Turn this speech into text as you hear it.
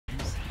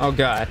Oh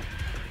god.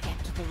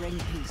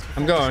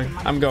 I'm going.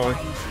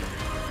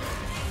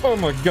 Oh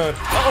my god.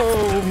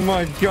 Oh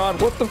my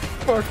god. What the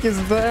fuck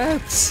is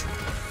that?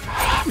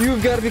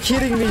 You've got to be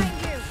kidding me.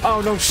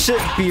 Oh no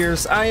shit,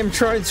 Beers. I am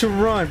trying to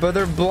run, but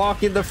they're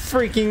blocking the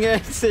freaking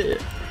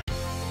exit.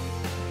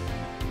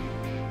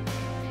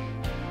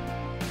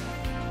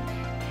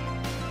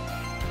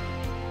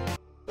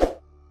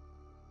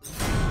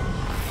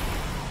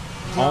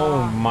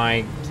 Oh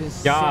my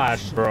god,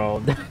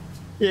 bro.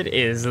 It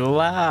is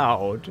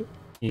loud.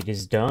 It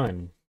is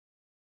done.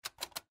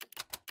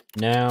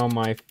 Now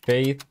my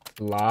faith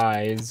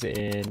lies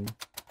in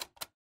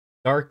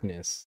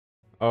darkness.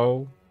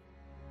 Oh.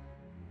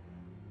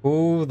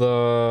 Who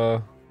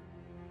the...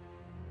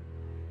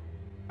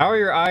 How are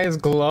your eyes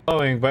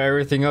glowing, but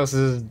everything else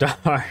is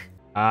dark?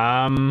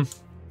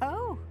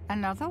 Oh,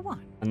 another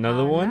one.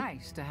 Another one?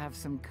 Nice to have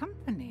some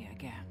company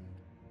again.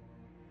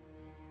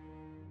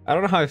 I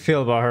don't know how I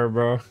feel about her,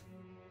 bro.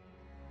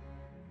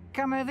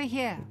 Come over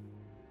here.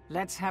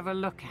 Let's have a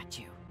look at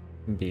you.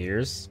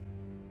 Beers?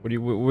 What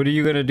are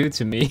you gonna do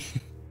to me?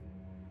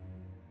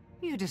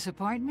 You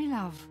disappoint me,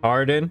 love.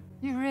 Pardon?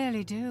 You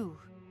really do.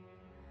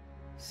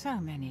 So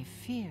many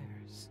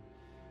fears.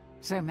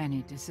 So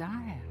many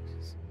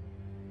desires.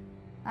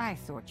 I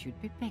thought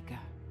you'd be bigger.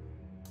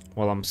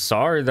 Well, I'm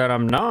sorry that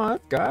I'm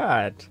not.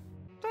 God.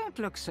 Don't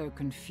look so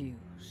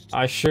confused.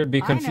 I should be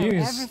confused. I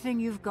know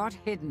everything you've got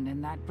hidden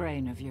in that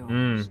brain of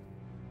yours.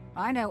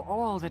 I know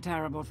all the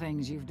terrible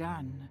things you've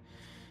done.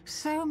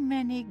 So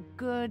many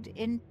good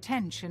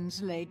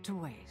intentions laid to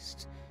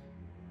waste.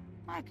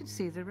 I can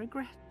see the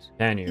regret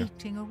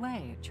eating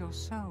away at your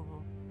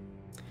soul.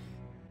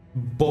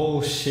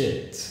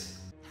 Bullshit.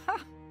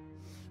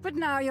 But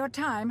now your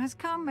time has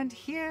come, and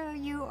here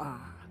you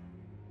are,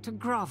 to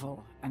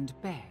grovel and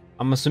beg.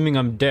 I'm assuming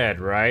I'm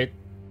dead, right?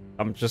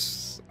 I'm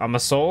a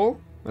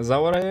soul? Is that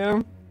what I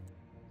am?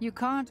 You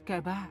can't go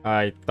back.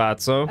 I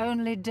thought so.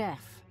 Only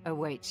death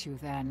awaits you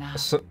there now.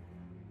 So,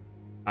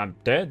 I'm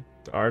dead,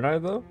 aren't I,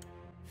 though?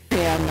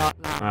 Fear not,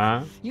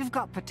 love. You've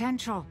got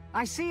potential.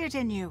 I see it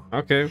in you.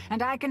 Okay.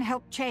 And I can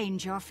help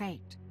change your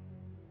fate.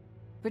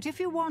 But if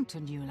you want a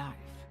new life,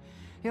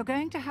 you're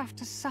going to have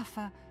to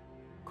suffer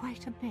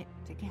quite a bit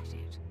to get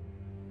it.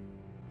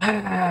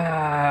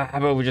 How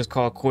about we just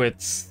call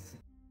quits?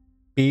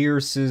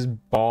 Fierce's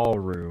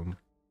ballroom.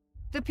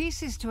 The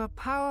pieces to a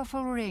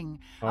powerful ring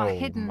are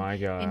hidden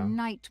in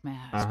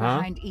nightmares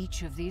behind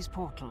each of these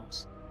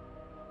portals.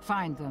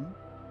 Find them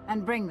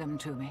and bring them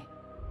to me,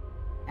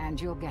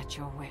 and you'll get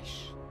your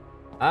wish.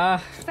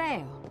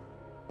 Fail,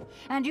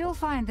 and you'll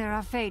find there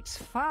are fates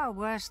far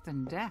worse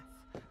than death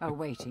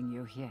awaiting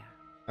you here.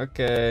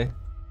 Okay.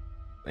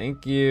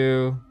 Thank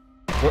you.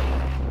 What?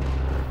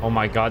 Oh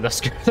my god, that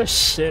scared the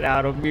shit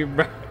out of me,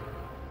 bro.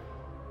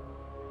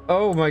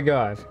 Oh my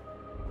god.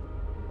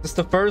 This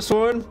the first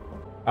one?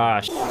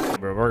 Shit,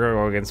 bro. We're gonna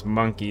go against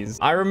monkeys.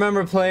 I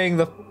remember playing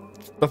the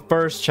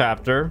first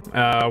chapter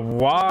a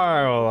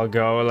while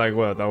ago. Like,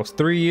 what? That was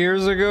 3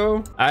 years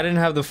ago? I didn't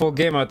have the full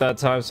game at that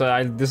time,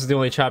 so this is the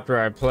only chapter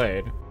I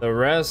played. The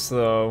rest,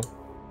 though...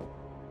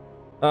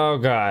 Oh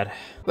god.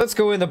 Let's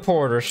go in the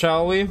porter,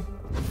 shall we?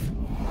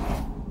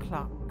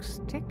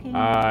 Clock's ticking.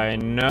 I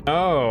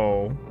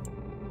know.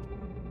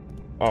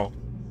 Oh,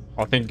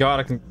 thank God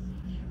I can...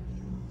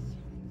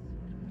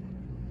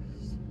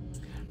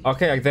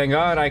 Okay, thank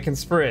God I can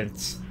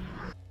sprint.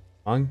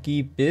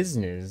 Monkey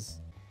business.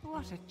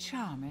 What a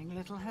charming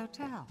little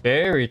hotel.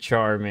 Very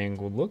charming.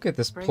 Well, look at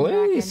this place. Back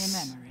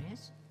any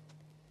memories?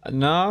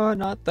 No,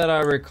 not that I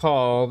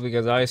recall,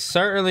 because I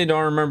certainly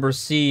don't remember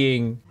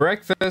seeing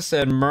breakfast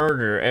and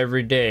murder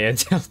every day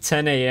until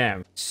 10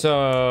 a.m.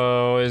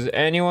 So, is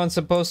anyone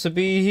supposed to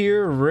be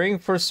here? Ring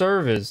for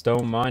service.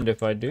 Don't mind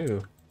if I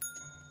do.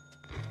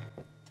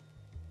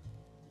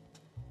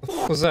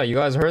 What was that? You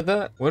guys heard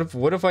that?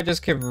 What if I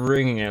just kept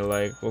ringing it?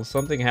 Like, will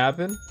something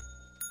happen?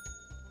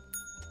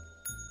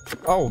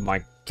 Oh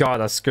my god,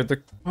 that scared the...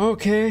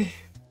 Okay.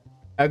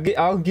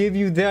 I'll give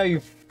you that,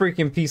 you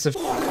freaking piece of...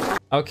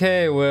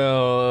 Okay,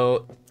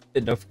 well...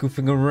 Enough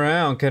goofing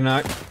around, can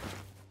I...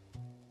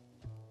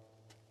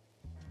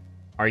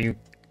 Are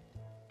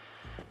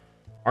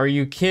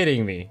you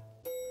kidding me?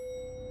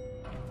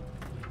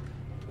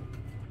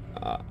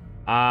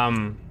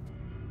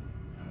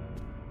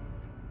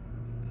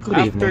 Good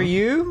After evening.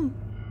 you?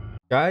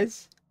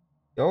 Guys?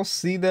 Y'all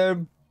see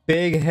that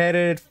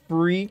big-headed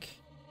freak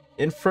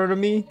in front of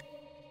me?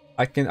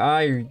 I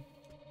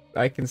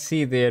can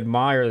see they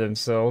admire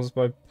themselves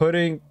by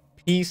putting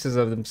pieces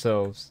of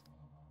themselves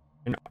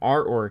in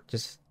artwork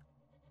just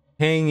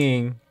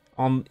hanging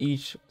on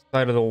each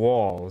side of the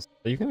walls.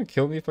 Are you gonna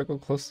kill me if I go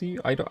close to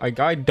you?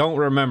 I don't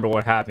remember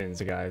what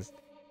happens, guys.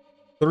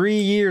 3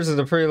 years is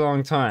a pretty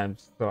long time,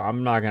 so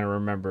I'm not gonna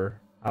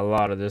remember a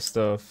lot of this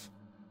stuff.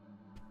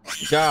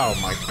 Oh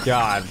my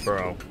god,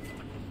 bro.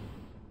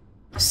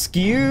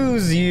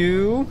 Excuse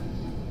you?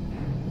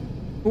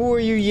 Who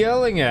are you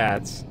yelling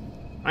at?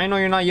 I know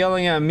you're not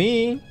yelling at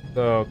me.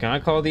 So, can I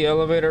call the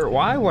elevator?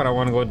 Why would I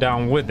want to go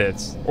down with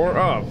it? Or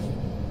up?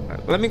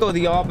 Let me go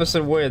the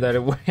opposite way that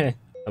it went.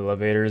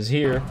 Elevator is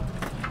here.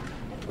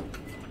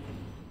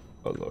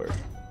 Oh lord.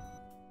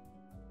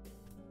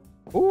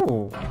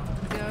 Ooh.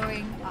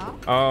 Going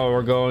up? Oh,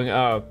 we're going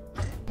up.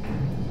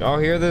 Y'all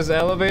hear this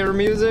elevator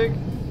music?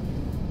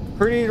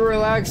 Pretty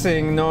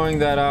relaxing knowing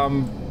that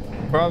I'm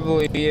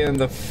probably in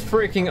the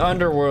freaking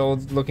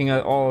underworld looking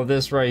at all of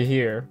this right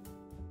here.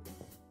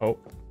 Oh.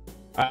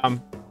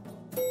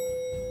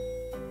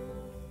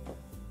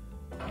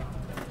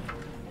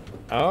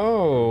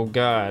 Oh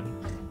god.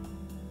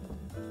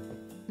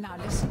 Now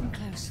listen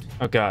closely.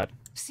 Oh god.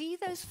 See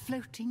those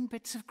floating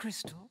bits of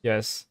crystal?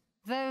 Yes.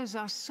 Those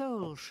are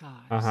soul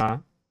shards. Uh-huh.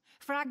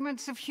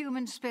 Fragments of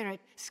human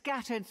spirit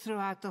scattered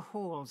throughout the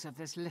halls of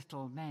this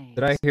little maze.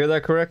 Did I hear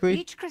that correctly?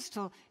 Each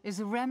crystal is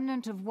a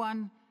remnant of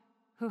one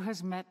who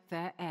has met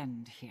their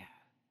end here.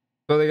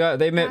 So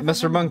they met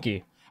Mr.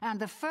 Monkey. And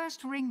the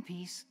first ring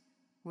piece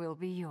will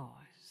be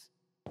yours.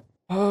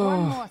 Oh.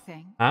 One more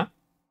thing. Huh?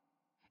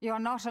 You're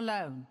not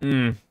alone.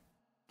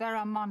 There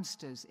are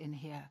monsters in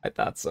here. I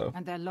thought so.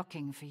 And they're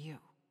looking for you.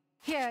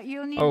 Here,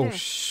 you'll need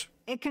this.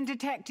 It can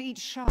detect each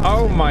shard.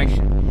 Oh my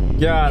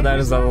god, that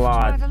is a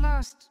lot. The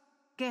last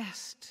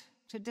guest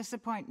to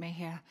disappoint me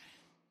here.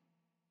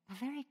 A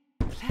very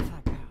clever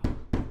girl.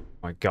 Oh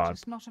my god.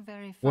 Just not a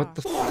very fast. What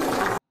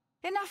the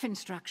Enough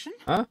instruction.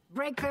 Huh?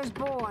 Break those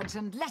boards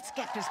and let's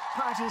get this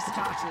party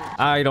started.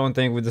 I don't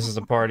think this is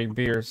a party,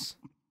 Beers.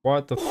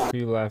 What the f are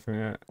you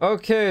laughing at?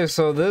 Okay,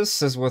 so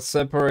this is what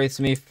separates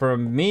me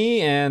from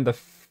me and the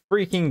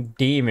freaking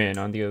demon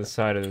on the other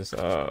side of this.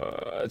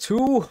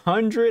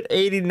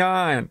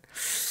 289.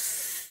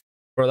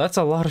 Bro, that's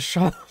a lot of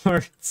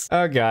shards.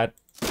 Oh god.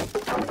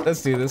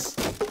 Let's do this.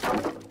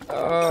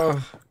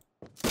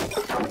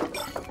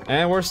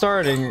 And we're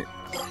starting.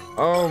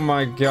 Oh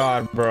my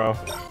god, bro.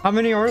 How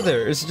many are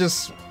there? Is it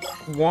just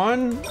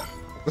one?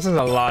 This is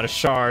a lot of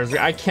shards.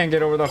 I can't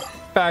get over the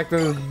fact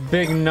of this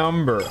big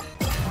number.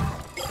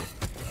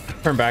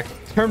 Turn back.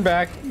 Turn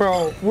back.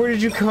 Bro, where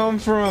did you come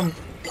from?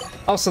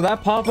 Oh, so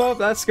that pop-up?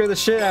 That scared the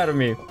shit out of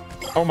me.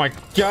 Oh my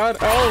god.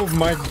 Oh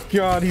my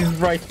god, he's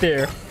right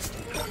there.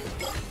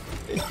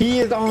 He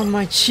is on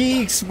my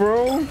cheeks,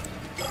 bro.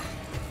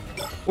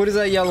 What is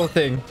that yellow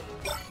thing?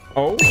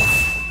 Oh.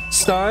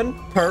 Stun?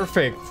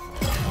 Perfect.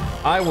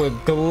 I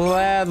would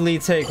gladly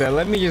take that.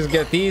 Let me just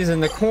get these in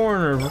the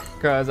corner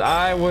because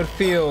I would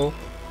feel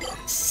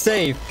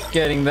safe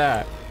getting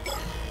that.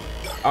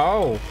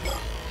 Oh.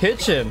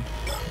 Kitchen.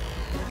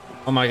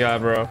 Oh my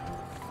god, bro.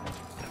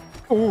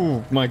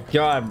 Oh my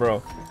god,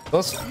 bro.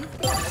 Those...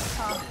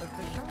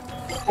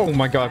 Oh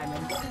my god.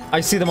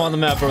 I see them on the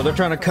map, bro. They're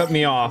trying to cut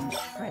me off.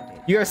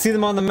 You guys see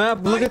them on the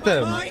map? Look at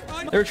them.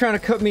 They're trying to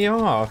cut me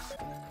off.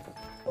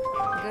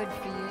 Good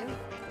for you.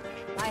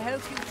 I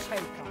hope you choke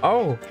on.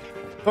 Oh.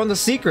 Found the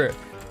secret.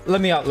 Let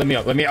me out. Let me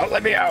out. Let me out.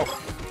 Let me out.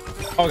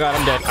 Oh god,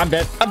 I'm dead. I'm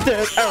dead. I'm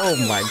dead. Oh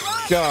my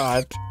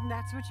god.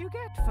 That's what you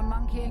get for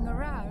monkeying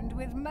around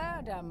with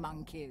murder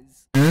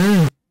monkeys.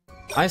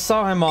 I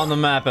saw him on the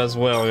map as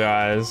well,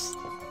 guys.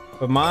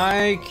 But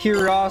my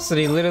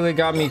curiosity literally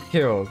got me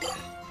killed.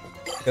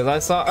 Because I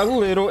saw a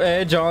little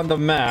edge on the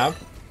map.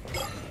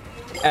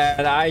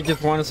 And I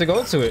just wanted to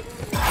go to it.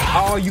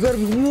 Oh, you got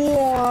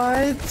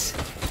what?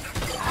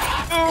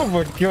 Oh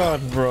my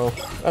god, bro.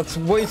 That's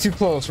way too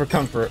close for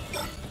comfort.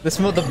 This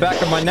smote the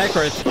back of my neck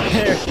right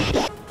there.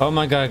 Oh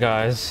my god,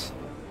 guys.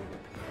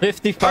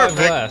 55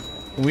 left.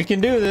 We can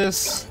do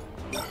this.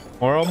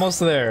 We're almost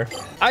there.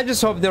 I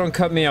just hope they don't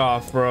cut me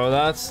off, bro.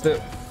 That's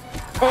the...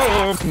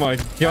 Oh my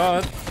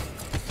god.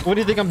 What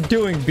do you think I'm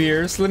doing,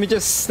 Beers? Let me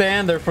just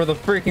stand there for the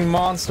freaking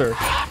monster.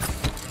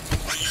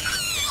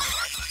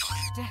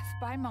 Death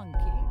by monkey?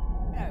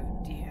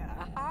 Oh dear,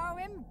 how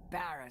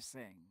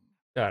embarrassing.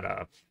 Shut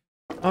up.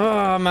 Oh,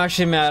 I'm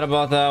actually mad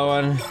about that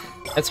one.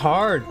 It's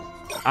hard.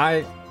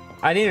 I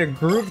need to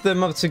group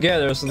them up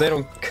together so they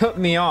don't cut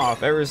me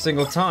off every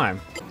single time.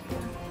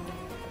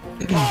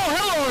 Oh,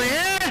 hello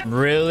there!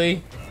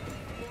 Really?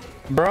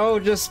 Bro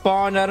just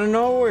spawned out of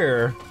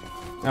nowhere.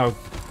 Oh.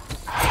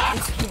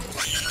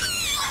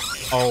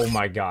 Oh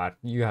my god.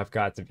 You have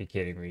got to be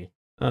kidding me.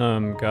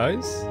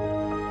 Guys?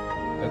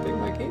 I think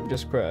my game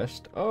just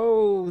crashed.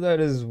 Oh, that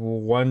is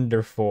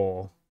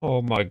wonderful.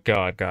 Oh my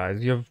god,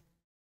 guys. You've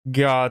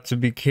got to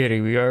be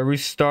kidding me. I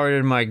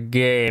restarted my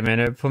game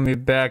and it put me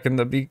back in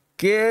the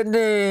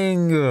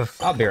beginning.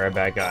 I'll be right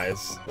back,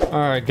 guys.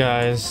 Alright,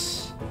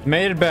 guys.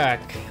 Made it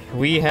back.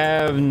 We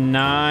have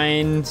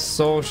 9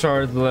 soul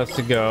shards left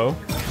to go.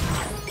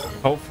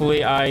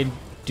 Hopefully I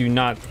do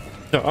not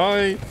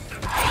die.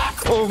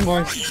 Oh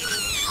my...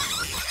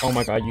 Oh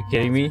my god, you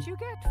kidding me?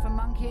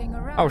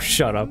 Oh,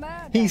 shut up.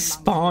 He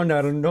spawned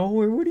out of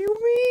nowhere. What do you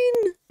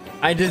mean?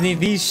 I just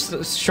need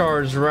these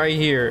shards right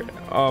here.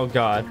 Oh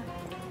god.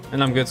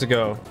 And I'm good to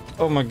go.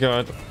 Oh my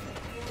god.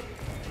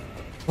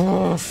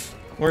 Oh,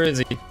 where is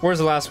he? Where's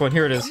the last one?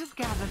 Here it is.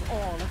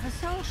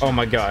 Oh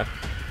my god.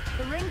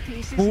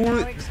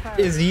 Who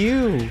is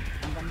you?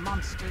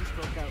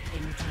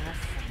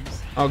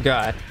 Oh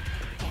god.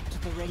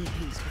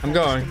 I'm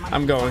going.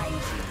 I'm going.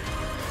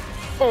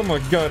 Oh my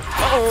god.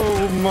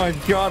 Oh my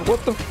god.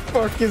 What the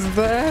fuck is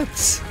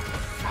that?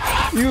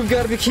 You've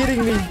got to be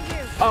kidding me.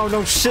 Oh,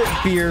 no shit,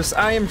 Beers.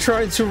 I am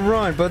trying to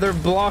run, but they're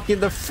blocking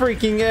the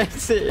freaking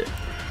exit.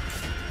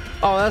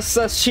 Oh,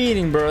 that's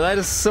cheating, bro. That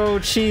is so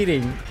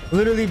cheating.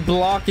 Literally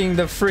blocking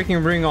the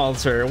freaking ring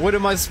altar. What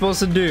am I supposed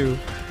to do?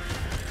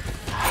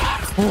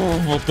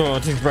 Oh my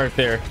god, he's right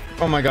there.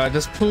 Oh my god,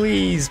 just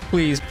please,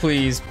 please,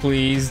 please,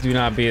 please do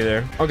not be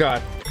there. Oh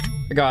god,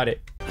 I got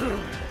it.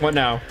 What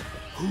now?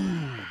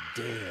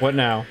 What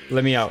now?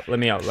 Let me out, let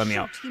me out, let me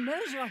out.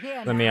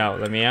 Let me out,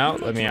 let me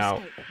out, let me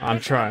out. I'm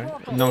trying.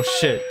 No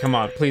shit, come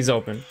on, please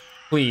open.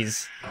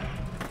 Please.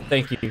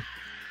 Thank you.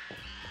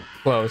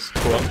 Close,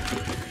 close.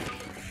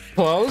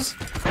 Close?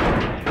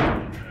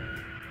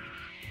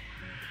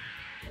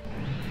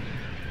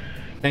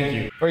 Thank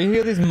you. Oh, you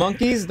hear these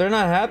monkeys? They're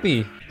not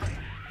happy.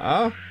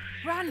 Huh?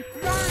 Run,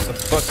 run. The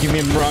fuck you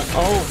mean run?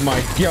 Oh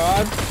my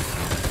god.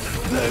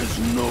 There's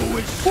no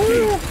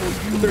escape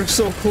for you. They're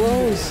so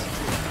close.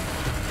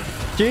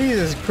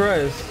 Jesus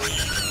Christ.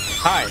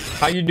 Hi,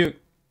 how you do?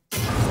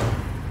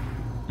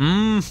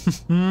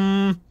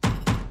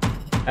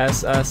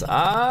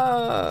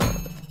 SSR.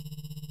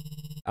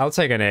 I'll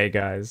take an A,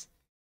 guys.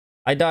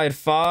 I died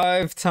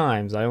 5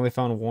 times. I only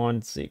found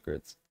 1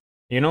 secret.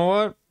 You know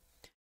what?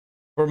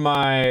 For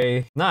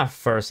my, not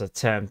first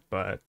attempt,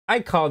 but I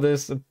call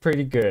this a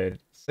pretty good,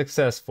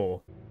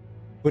 successful.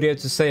 What do you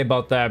have to say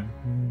about that,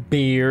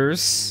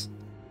 Beers?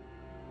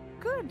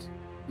 Good.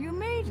 You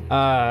made it.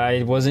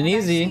 It wasn't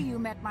easy. I see you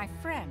met my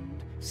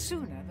friend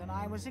sooner than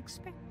I was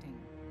expecting.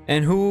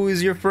 And who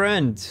is your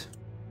friend?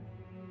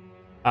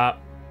 An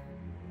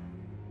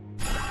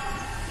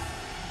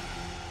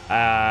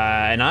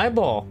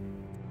eyeball.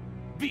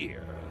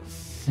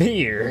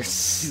 Beers.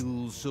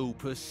 Still so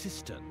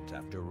persistent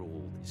after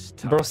all this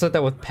time. Bro said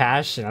that with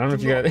passion. I don't know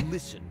if you got it.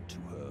 Listen to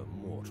her,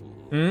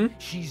 mortal.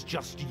 She's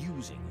just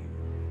using you.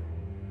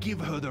 Give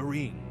her the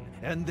ring,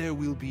 and there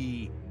will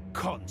be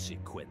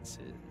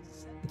consequences.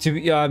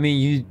 I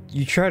mean,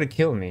 you tried to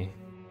kill me,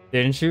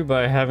 didn't you,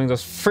 by having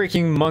those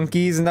freaking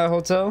monkeys in that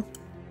hotel?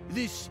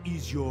 This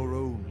is your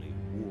only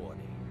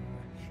warning.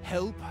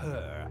 Help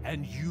her,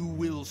 and you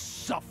will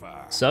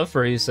suffer.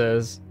 Suffer, he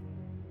says.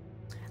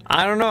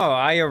 I don't know.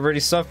 I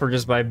already suffered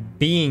just by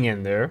being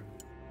in there.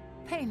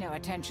 Pay no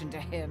attention to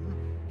him.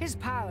 His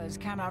powers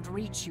cannot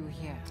reach you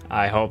here.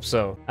 I hope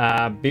so.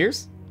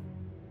 Beers?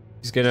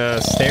 He's gonna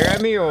stare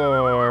at me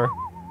or?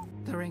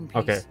 The ring piece.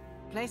 Okay.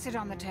 Place it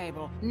on the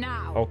table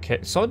now. Okay.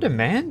 So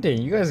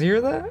demanding. You guys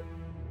hear that?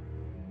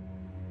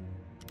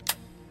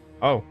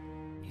 Oh.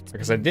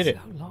 Because I did it.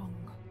 So long.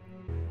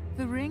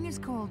 The ring is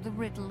called the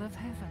Riddle of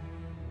Heaven.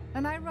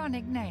 An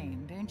ironic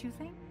name, don't you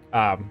think?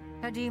 A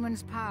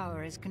demon's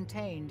power is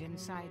contained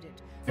inside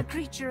it. The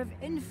creature of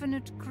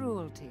infinite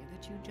cruelty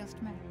that you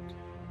just met.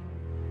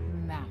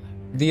 Malak.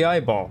 The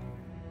eyeball.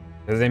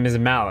 His name is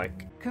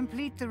Malik.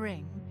 Complete the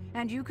ring,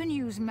 and you can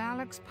use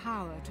Malak's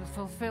power to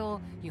fulfill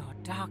your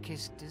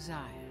darkest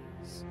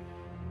desires.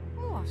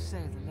 Or so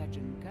the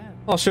legend goes.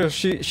 Oh, sure.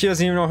 She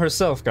doesn't even know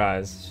herself,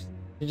 guys.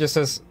 She just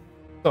says,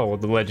 "So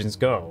the legends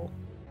go,"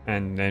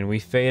 and then we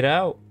fade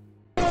out.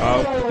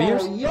 Oh,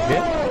 Beers?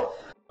 Yeah.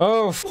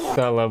 Oh,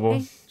 that level.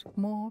 8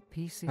 more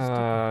pieces to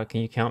go.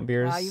 Can you count,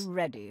 Beers? Are you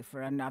ready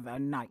for another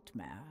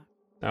nightmare?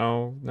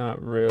 No,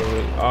 not really.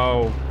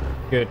 Oh,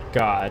 good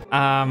God.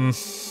 I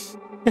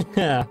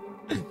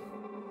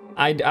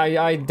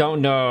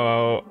don't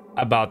know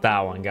about that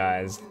one,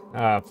 guys.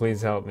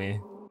 Please help me.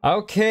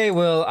 Okay,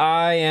 well,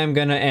 I am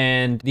gonna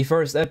end the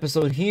first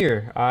episode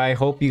here. I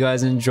hope you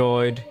guys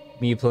enjoyed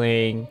me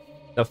playing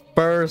the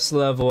first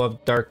level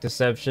of Dark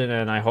Deception,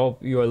 and I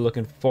hope you are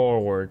looking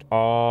forward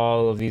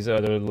all of these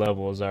other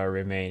levels are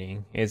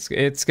remaining.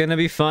 It's gonna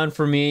be fun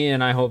for me,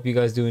 and I hope you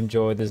guys do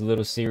enjoy this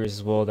little series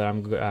as well that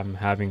I'm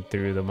having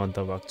through the month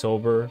of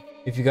October.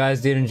 If you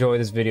guys did enjoy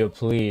this video,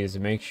 please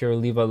make sure to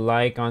leave a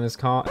like on this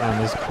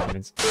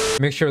comments.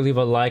 Make sure to leave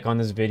a like on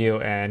this video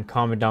and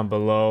comment down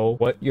below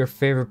what your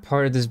favorite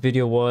part of this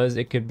video was.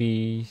 It could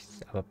be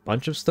a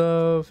bunch of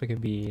stuff, it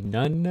could be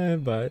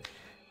none, but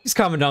just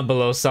comment down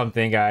below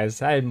something,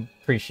 guys. I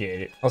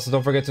appreciate it. Also,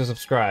 don't forget to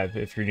subscribe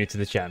if you're new to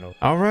the channel.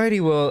 Alrighty,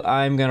 well,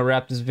 I'm gonna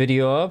wrap this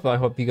video up. I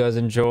hope you guys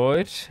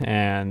enjoyed,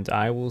 and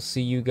I will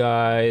see you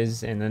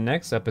guys in the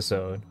next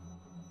episode.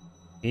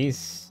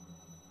 Peace.